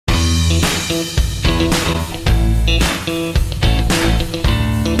Hello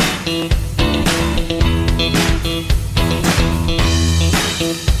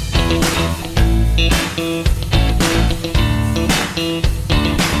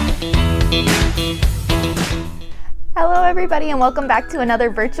everybody and welcome back to another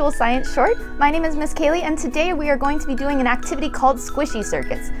virtual science short. My name is Miss Kaley and today we are going to be doing an activity called squishy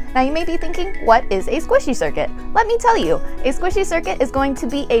circuits. Now you may be thinking, what is a squishy circuit? Let me tell you, a squishy circuit is going to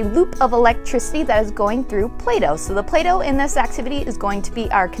be a loop of electricity that is going through Play-Doh. So the Play-Doh in this activity is going to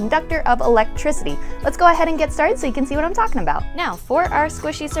be our conductor of electricity. Let's go ahead and get started so you can see what I'm talking about. Now for our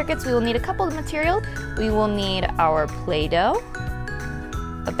squishy circuits we will need a couple of materials. We will need our Play-Doh,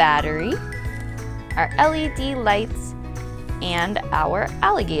 a battery, our LED lights, and our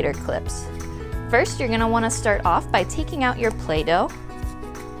alligator clips. First, you're going to want to start off by taking out your Play-Doh,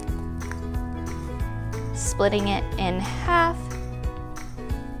 splitting it in half,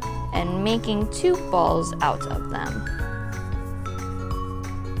 and making two balls out of them.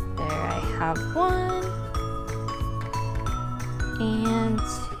 There I have one and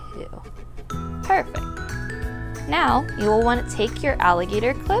two. Perfect. Now, you will want to take your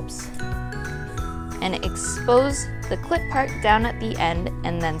alligator clips and expose the clip part down at the end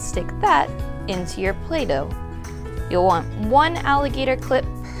and then stick that into your Play-Doh. You'll want one alligator clip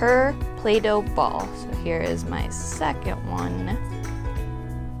per Play-Doh ball. So here is my second one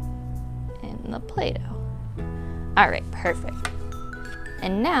in the Play-Doh. All right, perfect.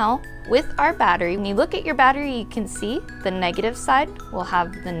 And now with our battery, when you look at your battery, you can see the negative side will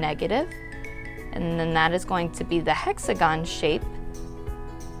have the negative, and then that is going to be the hexagon shape.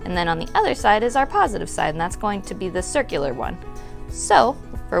 And then on the other side is our positive side, and that's going to be the circular one. So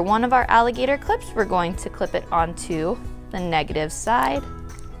for one of our alligator clips, we're going to clip it onto the negative side.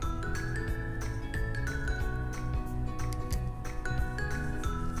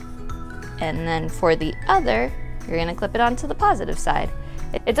 And then for the other, you're going to clip it onto the positive side.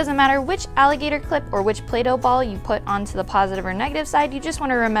 It doesn't matter which alligator clip or which Play-Doh ball you put onto the positive or negative side, you just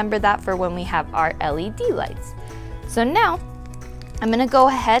want to remember that for when we have our LED lights. So now, I'm going to go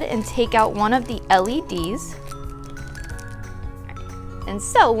ahead and take out one of the LEDs. And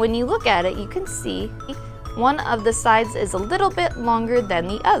so when you look at it, you can see one of the sides is a little bit longer than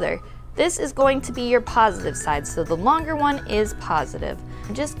the other. This is going to be your positive side, so the longer one is positive.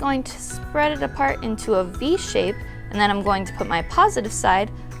 I'm just going to spread it apart into a V shape, and then I'm going to put my positive side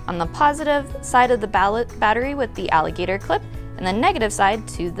on the positive side of the battery with the alligator clip, and the negative side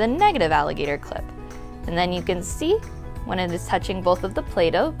to the negative alligator clip. And then you can see when it is touching both of the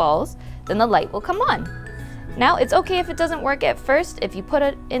Play-Doh balls, then the light will come on. Now, it's okay if it doesn't work at first. If you put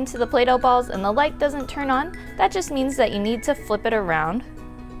it into the Play-Doh balls and the light doesn't turn on, that just means that you need to flip it around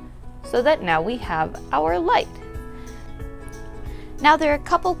so that now we have our light. Now, there are a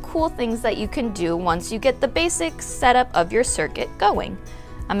couple cool things that you can do once you get the basic setup of your circuit going.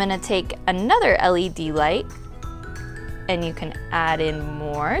 I'm going to take another LED light, and you can add in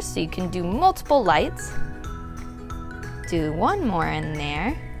more, so you can do multiple lights. Do one more in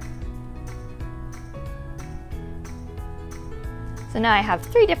there. So now I have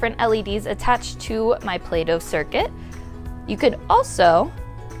 3 different LEDs attached to my Play-Doh circuit. You could also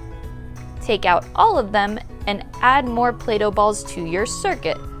take out all of them and add more Play-Doh balls to your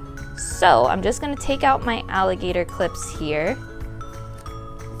circuit. So I'm just going to take out my alligator clips here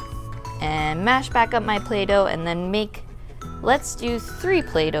and mash back up my Play-Doh and then let's do 3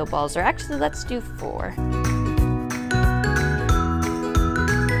 Play-Doh balls, or actually let's do 4.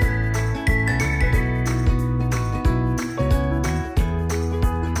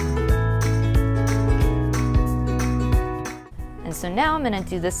 So now I'm going to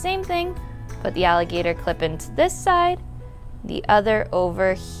do the same thing, put the alligator clip into this side, the other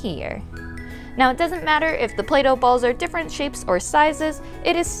over here. Now it doesn't matter if the Play-Doh balls are different shapes or sizes,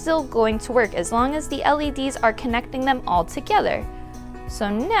 it is still going to work as long as the LEDs are connecting them all together. So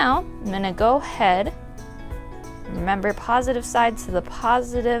now I'm going to go ahead, remember positive side to the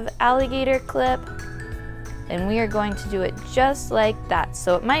positive alligator clip, and we are going to do it just like that.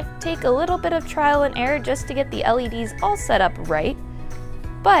 So it might take a little bit of trial and error just to get the LEDs all set up right,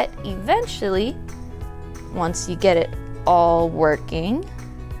 but eventually, once you get it all working,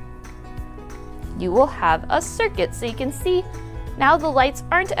 you will have a circuit. So you can see now the lights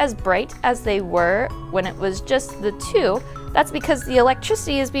aren't as bright as they were when it was just the 2. That's because the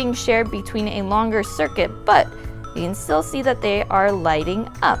electricity is being shared between a longer circuit, but you can still see that they are lighting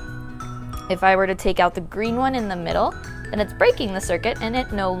up. If I were to take out the green one in the middle, then it's breaking the circuit and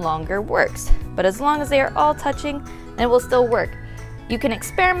it no longer works. But as long as they are all touching, then it will still work. You can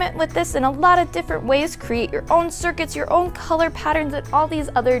experiment with this in a lot of different ways, create your own circuits, your own color patterns, and all these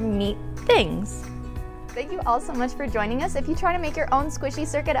other neat things. Thank you all so much for joining us. If you try to make your own squishy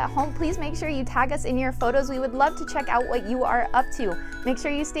circuit at home, please make sure you tag us in your photos. We would love to check out what you are up to. Make sure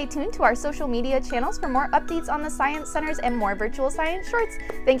you stay tuned to our social media channels for more updates on the Science Centers and more virtual science shorts.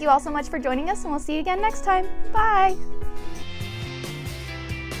 Thank you all so much for joining us, and we'll see you again next time. Bye!